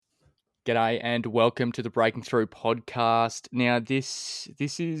G'day and welcome to the Breaking Through podcast. Now, this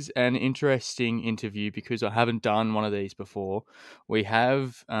is an interesting interview because I haven't done one of these before. We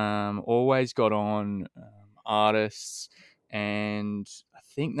have always got on artists, and I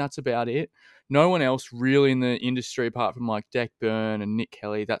think that's about it. No one else really in the industry apart from like Deck Byrne and Nick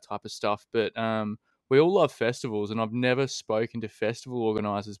Kelly, that type of stuff. But we all love festivals, and I've never spoken to festival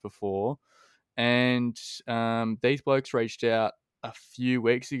organisers before. And these blokes reached out a few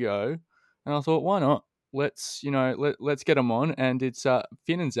weeks ago, and I thought, why not? Let's get them on. And it's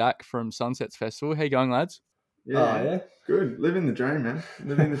Finn and Zach from Sunsets Festival. How you going, lads? Yeah, good. Living the dream, man.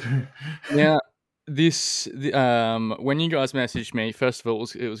 Living the dream. Now, when you guys messaged me, first of all,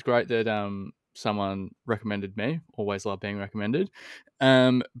 it was great that someone recommended me. Always love being recommended.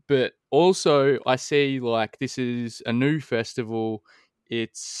 But also, I see like this is a new festival.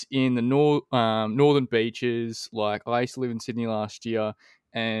 It's in the northern beaches. Like I used to live in Sydney last year,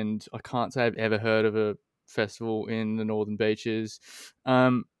 and I can't say I've ever heard of a festival in the northern beaches.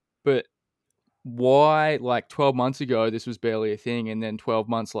 But why, like 12 months ago this was barely a thing, and then 12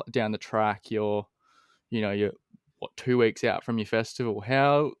 months down the track you're what, 2 weeks out from your festival?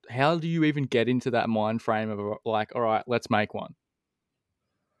 How do you even get into that mind frame of like, all right, let's make one?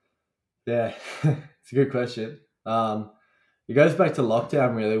 Yeah, it's a good question. It goes back to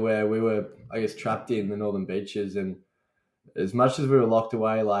lockdown, really, where we were, I guess, trapped in the northern beaches, and as much as we were locked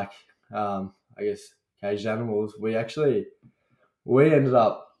away, like, I guess, caged animals, we ended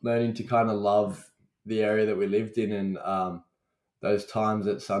up learning to kind of love the area that we lived in, and those times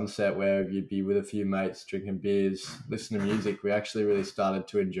at sunset where you'd be with a few mates drinking beers, listening to music, we actually really started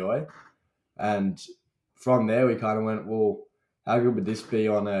to enjoy. And from there, we kind of went, well, how good would this be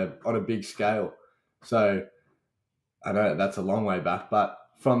on a big scale? So I know that's a long way back, but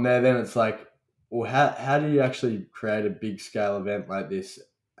from there, then it's like, well, how do you actually create a big scale event like this?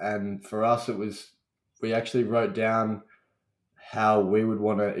 And for us, we actually wrote down how we would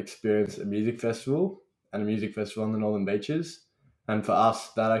want to experience a music festival and a music festival on the Northern Beaches. And for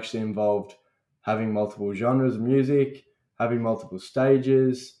us, that actually involved having multiple genres of music, having multiple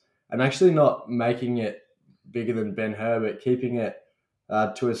stages, and actually not making it bigger than Ben Hur, but keeping it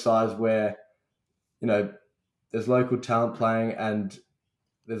to a size where, you know, there's local talent playing and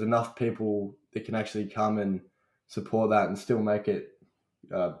there's enough people that can actually come and support that and still make it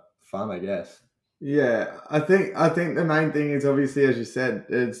fun, I guess. Yeah, I think the main thing is obviously, as you said,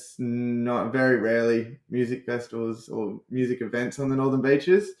 it's not very rarely music festivals or music events on the Northern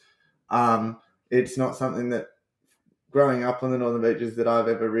Beaches. It's not something that growing up on the Northern Beaches that I've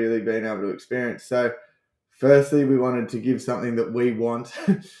ever really been able to experience. So, firstly, we wanted to give something that we want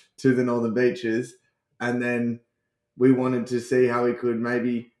to the Northern Beaches, and then we wanted to see how we could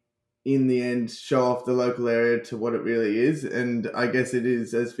maybe in the end show off the local area to what it really is. And I guess it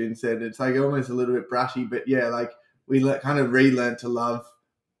is, as Finn said, it's like almost a little bit brushy, but yeah, like we kind of relearned to love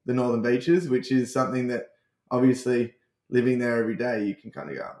the Northern Beaches, which is something that obviously living there every day, you can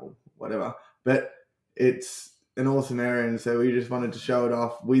kind of go, well, whatever. But it's an awesome area, and so we just wanted to show it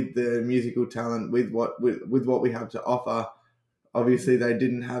off with the musical talent, with what we have to offer. Obviously, they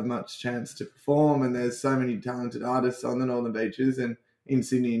didn't have much chance to perform, and there's so many talented artists on the Northern Beaches and in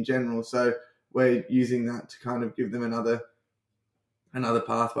Sydney in general. So we're using that to kind of give them another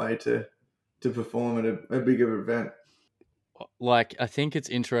pathway to perform at a bigger event. Like, I think it's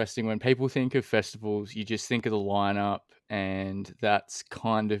interesting when people think of festivals, you just think of the lineup and that's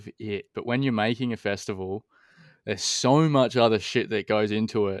kind of it. But when you're making a festival, there's so much other shit that goes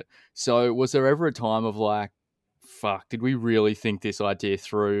into it. So was there ever a time of like, fuck, did we really think this idea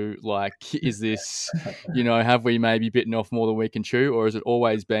through? Like, is this, have we maybe bitten off more than we can chew? Or has it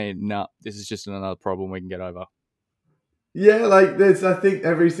always been, nah, this is just another problem we can get over? Yeah, like there's, I think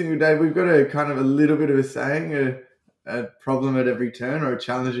every single day we've got a kind of a little bit of a saying, a problem at every turn or a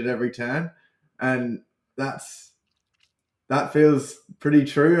challenge at every turn. And that feels pretty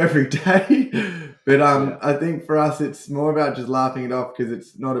true every day. But Yeah. I think for us, it's more about just laughing it off because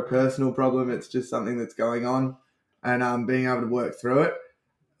it's not a personal problem. It's just something that's going on, and being able to work through it.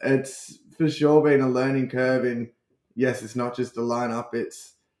 It's for sure been a learning curve. And yes, it's not just a lineup.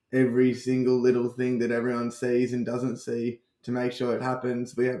 It's every single little thing that everyone sees and doesn't see to make sure it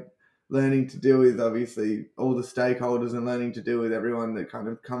happens. We have learning to deal with obviously all the stakeholders and learning to deal with everyone that kind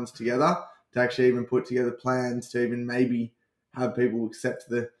of comes together to actually even put together plans to even maybe have people accept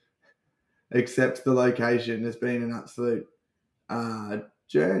the location. Has been an absolute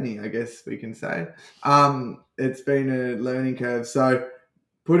journey, I guess we can say. It's been a learning curve. So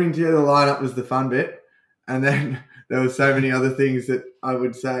putting together the lineup was the fun bit, and then there were so many other things that I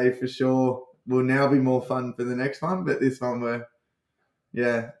would say for sure will now be more fun for the next one. But this one,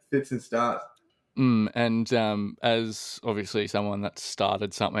 fits and starts. And as obviously someone that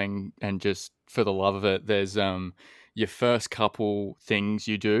started something and just for the love of it, there's your first couple things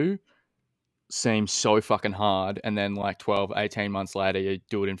you do seem so fucking hard, and then like 12, 18 months later you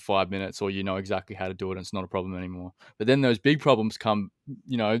do it in 5 minutes, or you know exactly how to do it and it's not a problem anymore. But then those big problems come,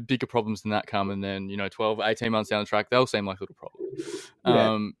 bigger problems than that come, and then 12, 18 months down the track they'll seem like little problems.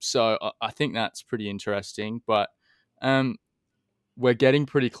 Yeah. So I think that's pretty interesting. But um we're getting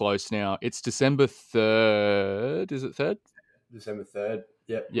pretty close now. It's December 3rd. Is it 3rd? December 3rd.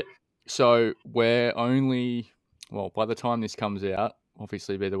 Yep. Yeah. So we're only, well, by the time this comes out,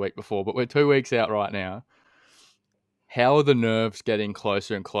 obviously be the week before, but we're 2 weeks out right now. How are the nerves getting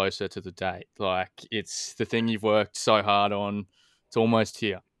closer and closer to the date? Like, it's the thing you've worked so hard on. It's almost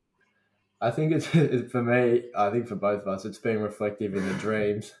here. I think it's for me. I think for both of us, it's been reflective in the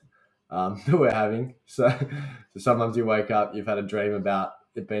dreams that we're having. So sometimes you wake up, you've had a dream about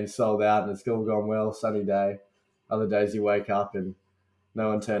it being sold out, and it's still gone well, sunny day. Other days you wake up and no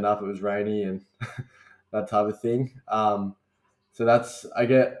one turned up; it was rainy and that type of thing. So that's I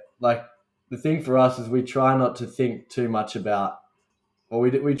get like the thing for us is we try not to think too much about, or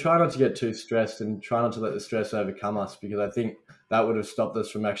we try not to get too stressed and try not to let the stress overcome us, because I think that would have stopped us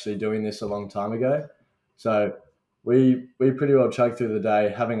from actually doing this a long time ago. So we pretty well chug through the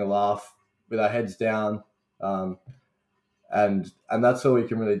day having a laugh with our heads down, um, and that's all we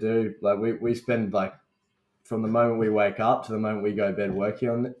can really do. Like we spend like from the moment we wake up to the moment we go to bed working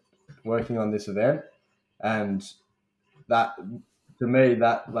on this event, and that to me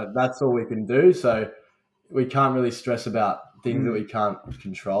that like that's all we can do. So we can't really stress about things that we can't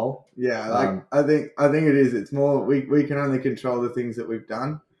control. Yeah, like I think it is. It's more we can only control the things that we've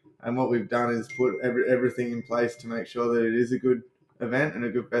done, and what we've done is put everything in place to make sure that it is a good event and a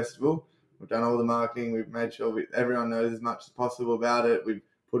good festival. We've done all the marketing. We've made sure everyone knows as much as possible about it. We've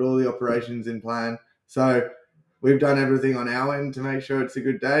put all the operations in plan. So we've done everything on our end to make sure it's a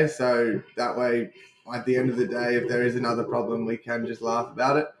good day. So that way, at the end of the day, if there is another problem, we can just laugh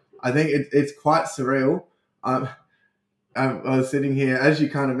about it. I think it's quite surreal. I was sitting here, as you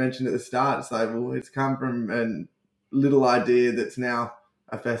kind of mentioned at the start, it's like, well, it's come from a little idea that's now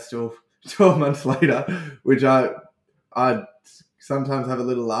a festival 12 months later, which I sometimes have a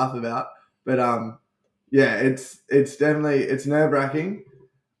little laugh about. But yeah, it's definitely it's nerve wracking.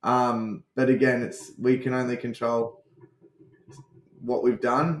 But again, we can only control what we've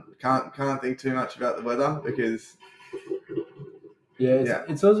done. Can't think too much about the weather because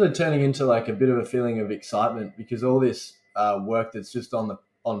It's also turning into like a bit of a feeling of excitement, because all this work that's just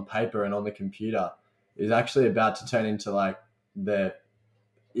on paper and on the computer is actually about to turn into like the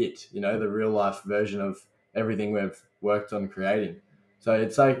the real life version of everything we've worked on creating. So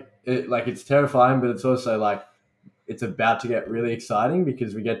it's like it's terrifying, but it's also like it's about to get really exciting,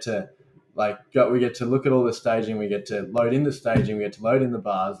 because we get to we get to look at all the staging, we get to load in the staging, we get to load in the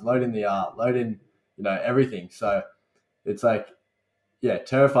bars, load in the art, load in everything. So it's like, yeah,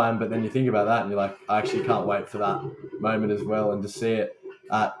 terrifying. But then you think about that and you're like, I actually can't wait for that moment as well, and to see it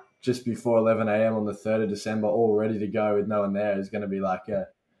at just before 11 a.m. on the 3rd of December, all ready to go with no one there, is going to be like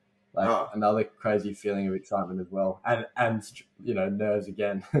another crazy feeling of excitement as well, and nerves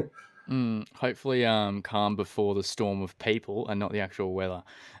again. Hopefully, calm before the storm of people and not the actual weather.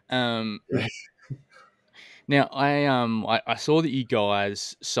 Now, I saw that you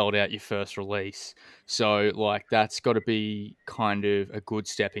guys sold out your first release, so like that's got to be kind of a good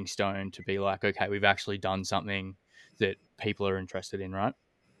stepping stone to be like, okay, we've actually done something that people are interested in, right?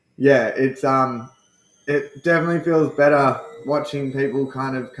 yeah, it definitely feels better watching people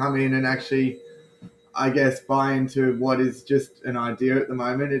kind of come in and actually, I guess, buy into what is just an idea at the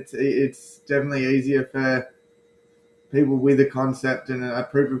moment. It's definitely easier for people with a concept and a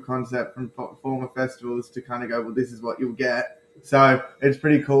proof of concept from former festivals to kind of go, well, this is what you'll get. So it's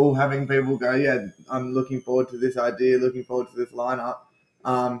pretty cool having people go, yeah, I'm looking forward to this idea, looking forward to this lineup.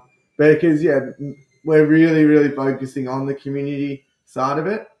 Because, yeah, we're really, really focusing on the community side of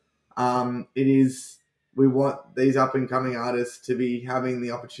it. We want these up and coming artists to be having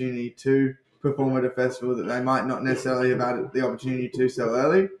the opportunity to perform at a festival that they might not necessarily have had the opportunity to so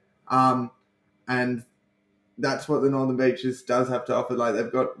early. And that's what the Northern Beaches does have to offer. Like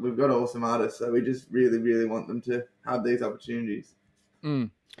we've got awesome artists, so we just really, really want them to have these opportunities.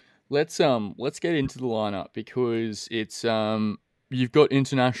 Mm. Let's get into the lineup, because it's you've got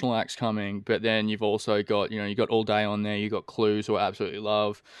international acts coming, but then you've also got you got All Day on there. You got Clues, who I absolutely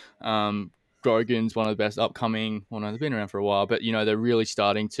love. Grogan's one of the best upcoming. Well, no, they've been around for a while, but they're really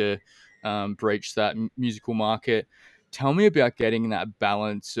starting to breach that musical market. Tell me about getting that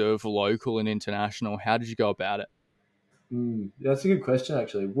balance of local and international. How did you go about it? That's a good question,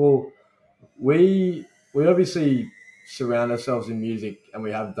 actually. Well, we obviously surround ourselves in music, and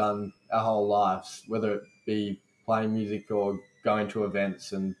we have done our whole lives, whether it be playing music or going to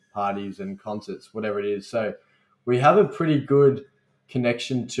events and parties and concerts, whatever it is. So we have a pretty good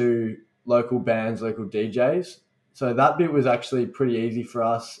connection to local bands, local DJs. So that bit was actually pretty easy for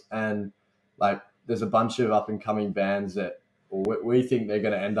us. And like, there's a bunch of up and coming bands that we think they're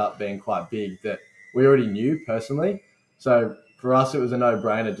going to end up being quite big that we already knew personally. So for us, it was a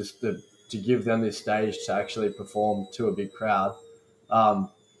no-brainer just to give them this stage to actually perform to a big crowd. Um,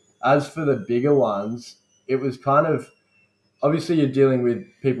 as for the bigger ones, it was kind of obviously you're dealing with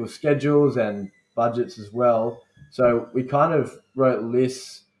people's schedules and budgets as well. So we kind of wrote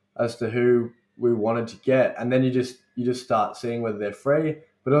lists as to who we wanted to get, and then you just start seeing whether they're free,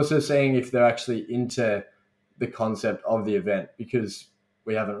 but also seeing if they're actually into the concept of the event because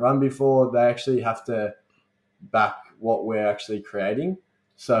we haven't run before. They actually have to back what we're actually creating.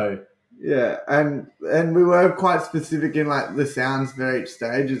 So Yeah, and we were quite specific in like the sounds for each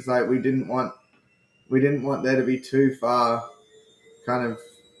stage. It's like we didn't want there to be too far, kind of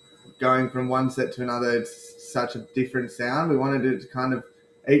going from one set to another. It's such a different sound. We wanted it to kind of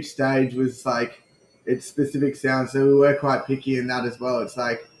each stage was like its specific sound. So we were quite picky in that as well. It's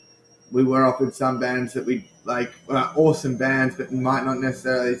like we were offered some bands that we like awesome bands, but might not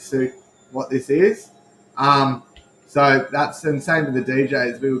necessarily suit what this is. Um, so that's and same with the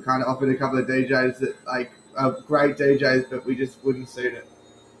DJs. We were kind of offered a couple of DJs that like are great DJs, but we just wouldn't suit it.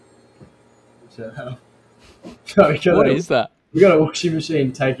 so we What got a is that? we got a washing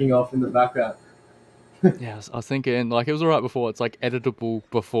machine taking off in the background. Yeah, I was thinking like it was all right before. It's like editable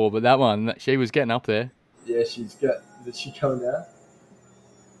before, but that one, she was getting up there. Yeah, she's got. Is she coming down?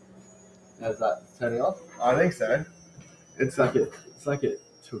 How's that turning off? I think so. It's like it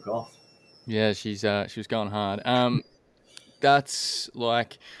took off. Yeah, she was going hard. That's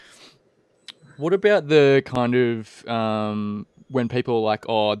like, what about the kind of when people are like,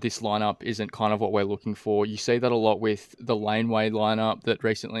 oh, this lineup isn't kind of what we're looking for? You see that a lot with the Laneway lineup that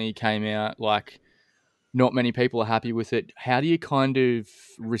recently came out. Like, not many people are happy with it. How do you kind of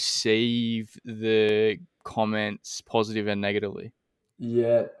receive the comments, positive and negatively?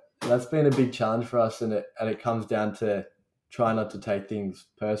 Yeah, that's been a big challenge for us, and it comes down to try not to take things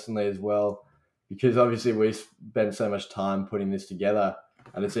personally as well, because obviously we spent so much time putting this together,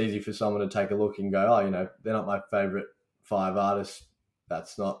 and it's easy for someone to take a look and go, oh, they're not my favorite five artists.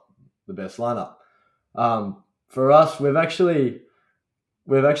 That's not the best lineup. For us, we've actually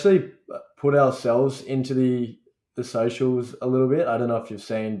put ourselves into the socials a little bit. I don't know if you've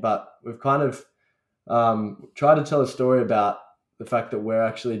seen, but we've kind of tried to tell a story about the fact that we're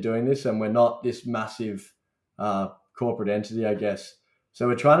actually doing this and we're not this massive corporate entity, I guess. So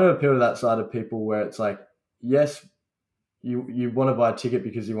we're trying to appeal to that side of people where it's like, yes, you want to buy a ticket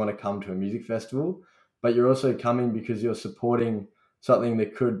because you want to come to a music festival, but you're also coming because you're supporting something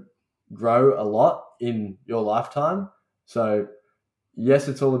that could grow a lot in your lifetime. So yes,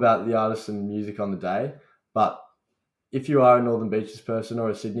 it's all about the artists and music on the day, but if you are a Northern Beaches person or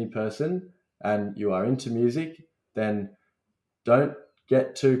a Sydney person and you are into music, then don't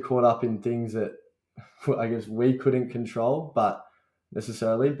get too caught up in things that I guess we couldn't control, but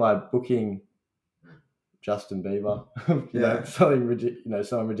necessarily by booking Justin Bieber, Yeah. something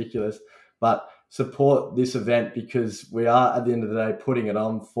ridiculous, but support this event because we are at the end of the day putting it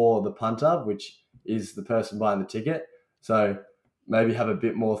on for the punter, which is the person buying the ticket. So maybe have a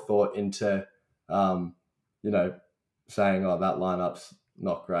bit more thought into, um, you know, saying, "Oh, that lineup's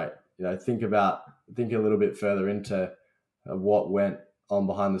not great." Think a little bit further into what went on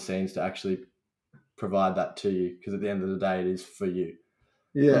behind the scenes to actually provide that to you, because at the end of the day, it is for you.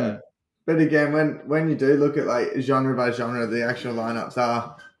 Yeah. But again, when you do look at like genre by genre, the actual lineups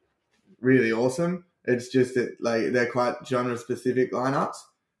are really awesome. It's just that like they're quite genre specific lineups.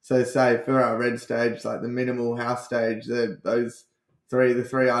 So say for our red stage, like the minimal house stage, the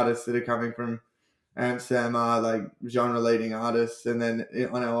three artists that are coming from Amsterdam are like genre leading artists, and then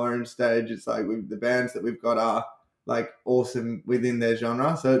on our orange stage, it's like the bands that we've got are like awesome within their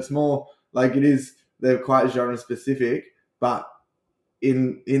genre. So it's more like they're quite genre specific, but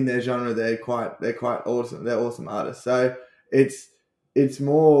in their genre they're quite awesome. They're awesome artists. So it's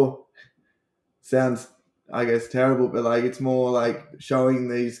more sounds I guess terrible, but like it's more like showing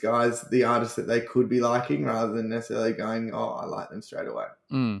these guys the artists that they could be liking rather than necessarily going, oh, I like them straight away.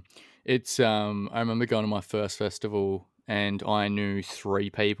 It's I remember going to my first festival and I knew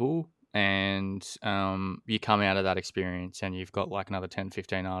 3 people, and you come out of that experience and you've got like another 10,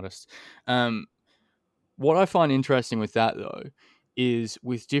 15 artists. What I find interesting with that though is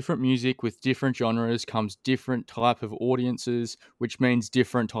with different music, with different genres comes different type of audiences, which means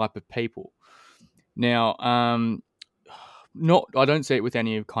different type of people. Now, not I don't see it with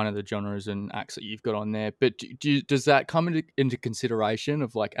any of kind of the genres and acts that you've got on there, but does that come into consideration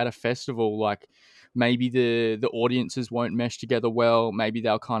of like at a festival, like maybe the audiences won't mesh together well, maybe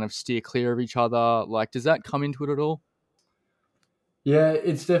they'll kind of steer clear of each other. Like, does that come into it at all? Yeah,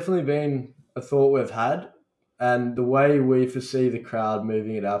 it's definitely been a thought we've had. And the way we foresee the crowd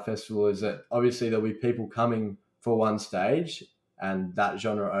moving at our festival is that obviously there'll be people coming for one stage and that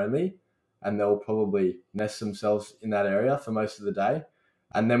genre only. And they'll probably nest themselves in that area for most of the day.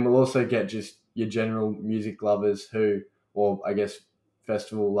 And then we'll also get just your general music lovers who, or I guess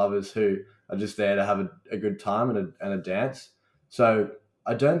festival lovers who are just there to have a good time and a dance. So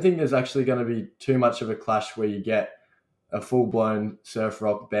I don't think there's actually going to be too much of a clash where you get a full blown surf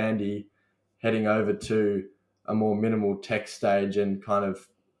rock bandy heading over to a more minimal tech stage and kind of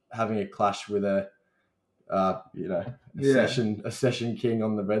having a clash with Yeah. a session king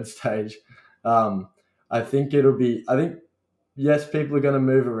on the red stage. Um, I think yes, people are going to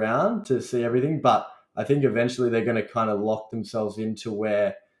move around to see everything, but I think eventually they're going to kind of lock themselves into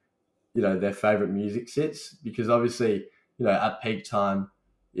where their favorite music sits, because obviously at peak time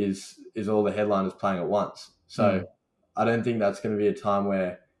is all the headliners playing at once. So I don't think that's going to be a time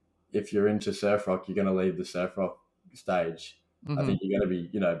where if you're into surf rock, you're going to leave the surf rock stage. I think you're going to be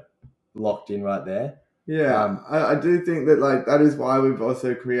locked in right there. Yeah, I do think that like that is why we've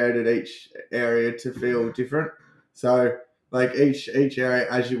also created each area to feel different. So like each area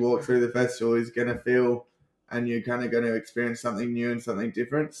as you walk through the festival is gonna feel, and you're kind of going to experience something new and something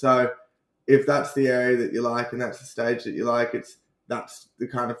different. So if that's the area that you like and that's the stage that you like, that's the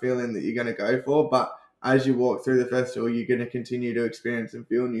kind of feeling that you're going to go for. But as you walk through the festival, you're going to continue to experience and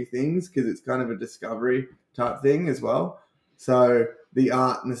feel new things because it's kind of a discovery type thing as well. So the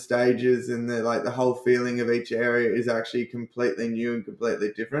art and the stages and the whole feeling of each area is actually completely new and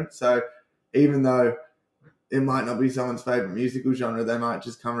completely different. So even though it might not be someone's favorite musical genre, they might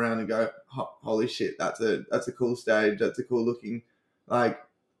just come around and go, "Holy shit, that's a cool stage. That's a cool looking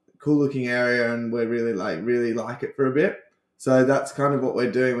area, and we really like it for a bit." So that's kind of what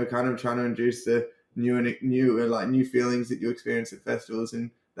we're doing. We're kind of trying to induce the new feelings that you experience at festivals, and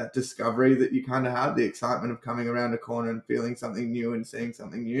that discovery that you kind of have, the excitement of coming around a corner and feeling something new and seeing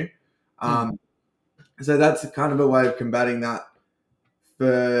something new. So that's kind of a way of combating that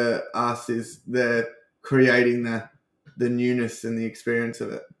for us, is the creating the newness and the experience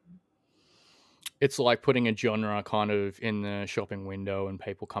of it. It's like putting a genre kind of in the shopping window and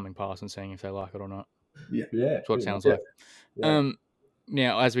people coming past and seeing if they like it or not. Yeah, That's what it sounds like.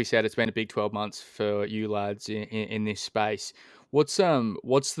 Now, as we said, it's been a big 12 months for you lads in this space. What's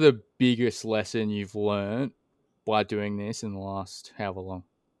the biggest lesson you've learned by doing this in the last however long?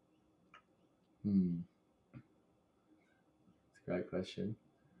 That's a great question.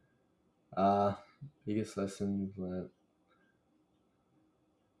 Biggest lesson you've learned.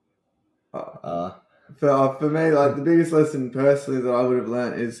 For me, like the biggest lesson personally that I would have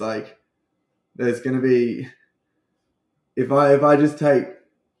learned is like there's going to be, if I just take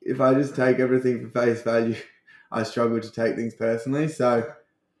everything for face value, I struggle to take things personally. So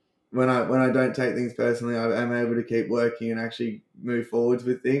when I don't take things personally, I am able to keep working and actually move forwards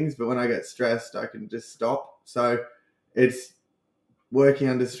with things. But when I get stressed, I can just stop. So it's working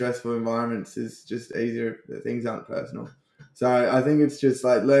under stressful environments is just easier if things aren't personal. So I think it's just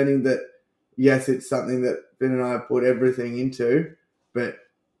like learning that, yes, it's something that Ben and I put everything into, but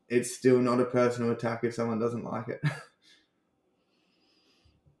it's still not a personal attack if someone doesn't like it.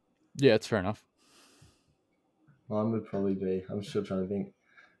 Yeah, it's fair enough. Mine would probably be, I'm still trying to think,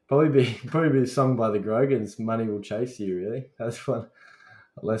 probably be sung by the Grogans, "Money Will Chase You," really. That's one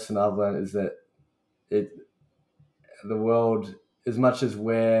lesson I've learned, is that the world, as much as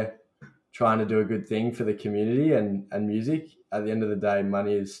we're trying to do a good thing for the community and music, at the end of the day,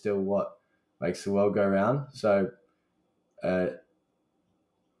 money is still what makes the world go round. So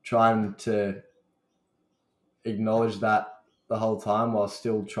trying to acknowledge that the whole time while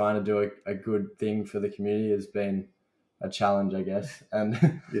still trying to do a good thing for the community has been a challenge, I guess.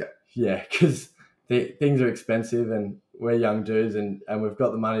 And because things are expensive and we're young dudes and we've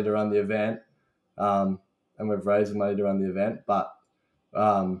got the money to run the event, and we've raised the money to run the event, but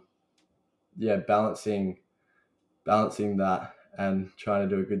balancing that and trying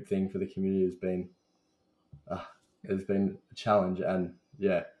to do a good thing for the community has been a challenge. And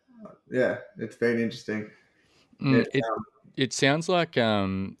it's been interesting. It sounds like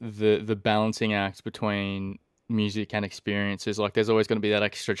the balancing act between music and experiences, like there's always going to be that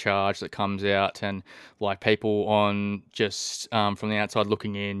extra charge that comes out, and like people on just from the outside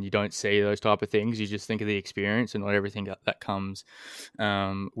looking in, you don't see those type of things. You just think of the experience and not everything that comes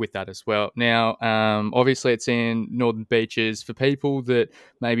with that as well. Now, obviously it's in Northern Beaches. For people that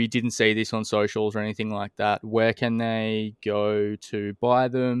maybe didn't see this on socials or anything like that, where can they go to buy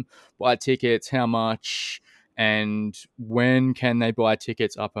them, buy tickets, how much, and when can they buy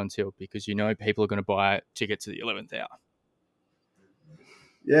tickets up until? Because people are going to buy tickets at the 11th hour.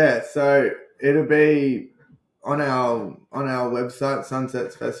 Yeah, so it'll be on our website,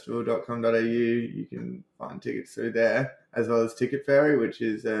 sunsetsfestival.com.au. You can find tickets through there, as well as Ticket Ferry, which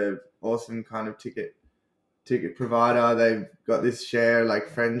is a awesome kind of ticket provider. They've got this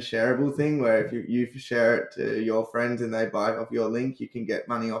friend shareable thing where if you share it to your friends and they buy off your link, you can get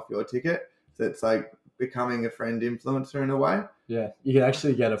money off your ticket. So it's like becoming a friend influencer in a way. Yeah, you can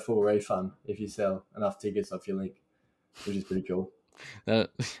actually get a full refund if you sell enough tickets off your link, which is pretty cool.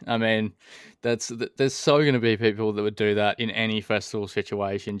 I mean, there's so going to be people that would do that in any festival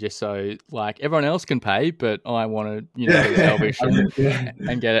situation, just so like everyone else can pay, but I want to be selfish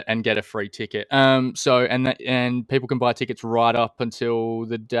and get a free ticket. And people can buy tickets right up until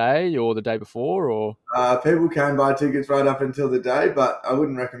the day or the day before, or people can buy tickets right up until the day, but I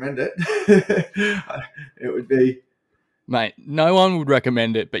wouldn't recommend it. It would be. Mate, no one would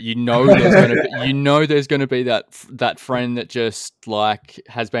recommend it, but there's going to be that friend that just like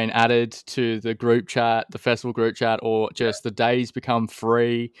has been added to the group chat, the festival group chat, or just the days become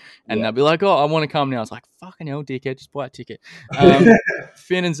free, and they'll be like, "Oh, I want to come now." It's like, "Fucking hell, dickhead, just buy a ticket."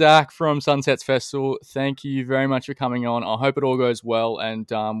 Finn and Zach from Sunsets Festival, thank you very much for coming on. I hope it all goes well, and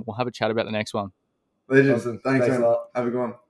we'll have a chat about the next one. Awesome. Thanks a lot. Have a good one.